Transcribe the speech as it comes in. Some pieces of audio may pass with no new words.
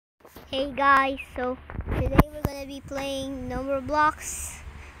Hey guys, so today we're gonna be playing Numberblocks,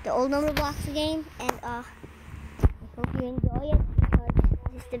 the old Numberblocks game, and I hope you enjoy it because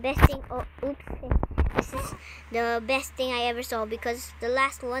this is the best thing. Oh, oops! This is the best thing I ever saw because the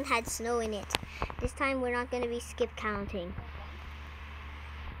last one had snow in it. This time we're not gonna be skip counting.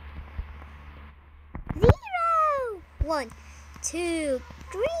 0, 1, 2,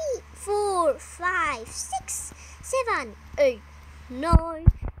 3, 4, 5, 6, 7, 8, 9,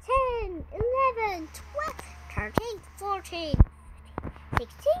 10, 11, 12, 13, 14,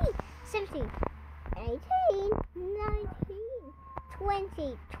 16, 17, 18, 19,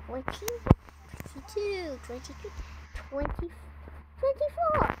 20, 22, 23, 20,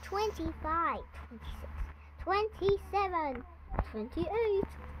 24, 25, 26, 27, 28,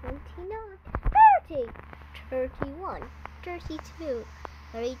 29, 30, 31, 32,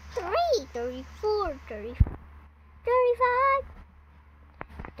 33, 34, 35,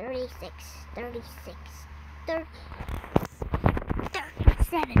 36, 37,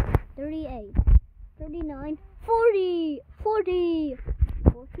 38, 39, 40,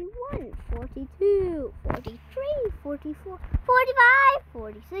 41, 42, 43, 44, 45,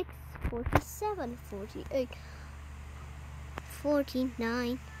 46, 47, 48,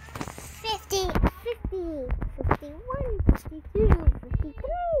 49, 50, 51, 52, 53,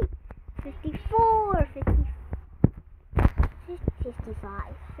 54,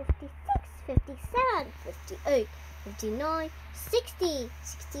 55, 56, 57, 58, 59, 60,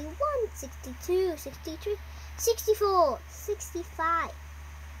 61, 62, 63, 64, 65,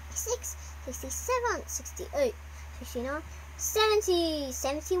 66, 67, 68, 69, 70,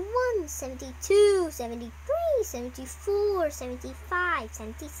 71, 72, 73, 74, 75,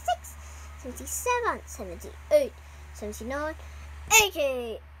 76, 77, 78, 79,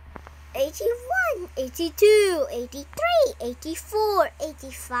 80, 81, 82, 83, 84,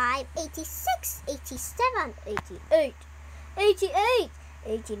 85, 86, 87, 88, 88,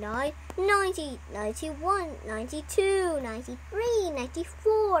 89, 90, 91, 92, 93,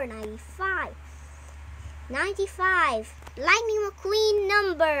 94, 95, 95, Lightning McQueen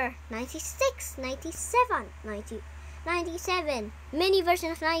number, 96, 97, 90, 97, mini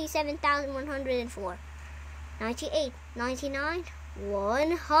version of 97,104, 98, 99,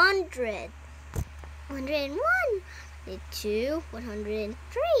 100, 101, 102,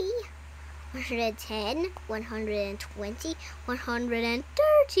 103, 110, 120,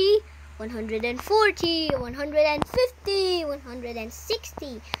 130, 140, 150,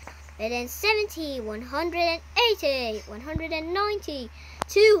 160, 170, 180, 190,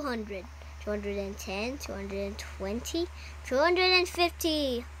 200, 210, 220,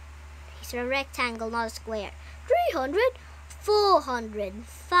 250. He's a rectangle, not a square. 300, 400,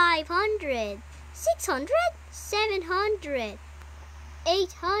 500, 600, 700,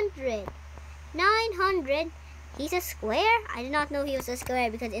 800, 900. He's a square? I did not know he was a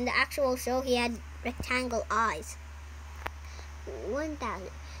square because in the actual show he had rectangle eyes. 1,000,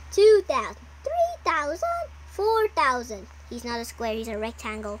 2,000, 3,000, 4,000. He's not a square, he's a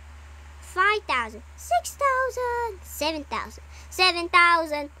rectangle. 5,000, 6,000, 7,000,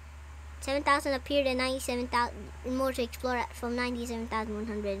 7,000. 7,000 appeared in 97,000 more to explore from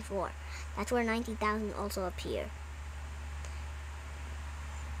 97,104. That's where 90,000 also appear.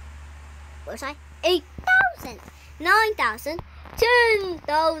 Where's I? 8,000, 9,000,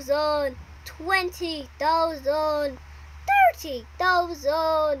 10,000, 20,000,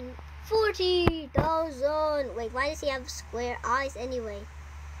 30,000, 40,000. Wait, why does he have square eyes anyway?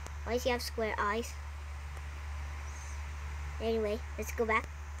 Why does he have square eyes? Anyway, let's go back.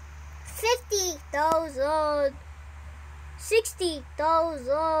 50,000,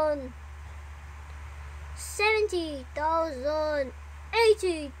 60,000, 70,000,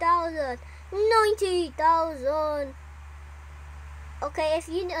 80,000, 90,000. Okay, if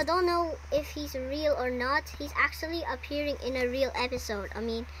you don't know if he's real or not, he's actually appearing in a real episode. I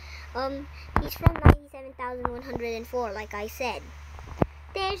mean, he's from 97,104, like I said.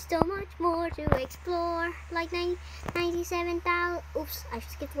 There's so much more to explore, like 97,000, oops, I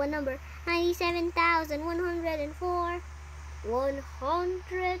skipped one number, 97,104,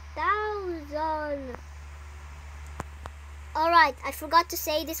 100,000. Alright, I forgot to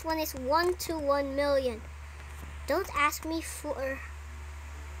say this one is 1 to 1 million. Don't ask me for,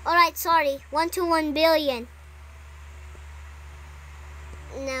 alright, sorry, 1 to 1 billion.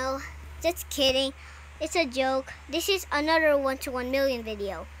 No, just kidding. It's a joke. This is another 1 to 1 million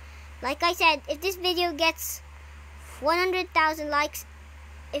video. Like I said, if this video gets 100,000 likes,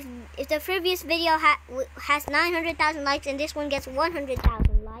 if the previous video has 900,000 likes and this one gets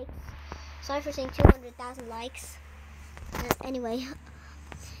 100,000 likes, sorry for saying 200,000 likes. Anyway,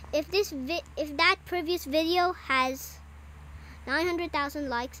 if that previous video has 900,000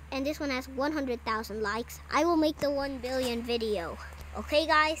 likes and this one has 100,000 likes, I will make the 1 billion video. Okay,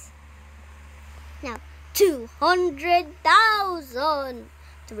 guys? Now, 200,000,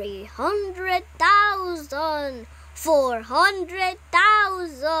 300,000,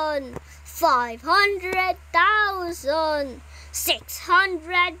 400,000, 500,000,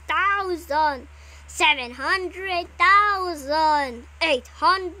 600,000, 700,000,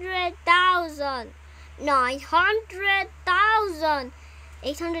 800,000, 900,000.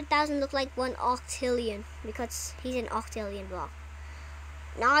 800,000 look like 1 octillion because he's an octillion block.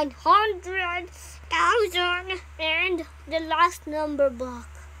 900,000 and the last number block.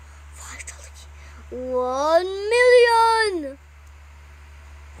 Finally, 1 million.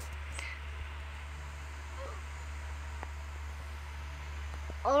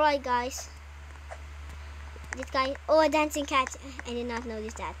 Alright, guys. This guy, oh, a dancing cat. I did not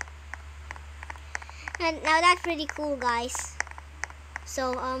notice that. And now that's pretty cool, guys.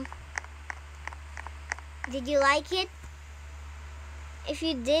 So, did you like it? If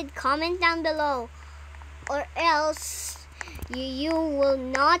you did, comment down below, or else you will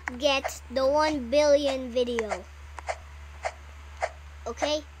not get the 1 billion video.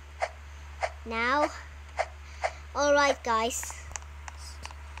 Okay? Now, alright, guys.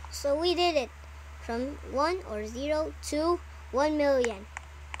 So we did it from 1 or 0 to 1 million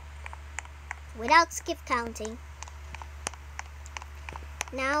without skip counting.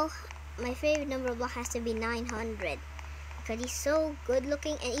 Now, my favorite number block has to be 900 because he's so good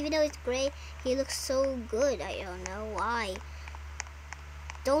looking, and even though it's gray, he looks so good. I don't know why.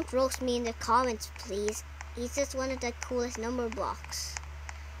 Don't roast me in the comments, please. He's just one of the coolest number blocks.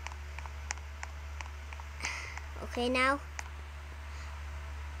 Okay, now.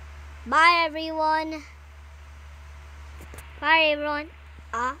 Bye, everyone. Bye, everyone.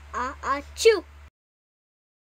 Achoo.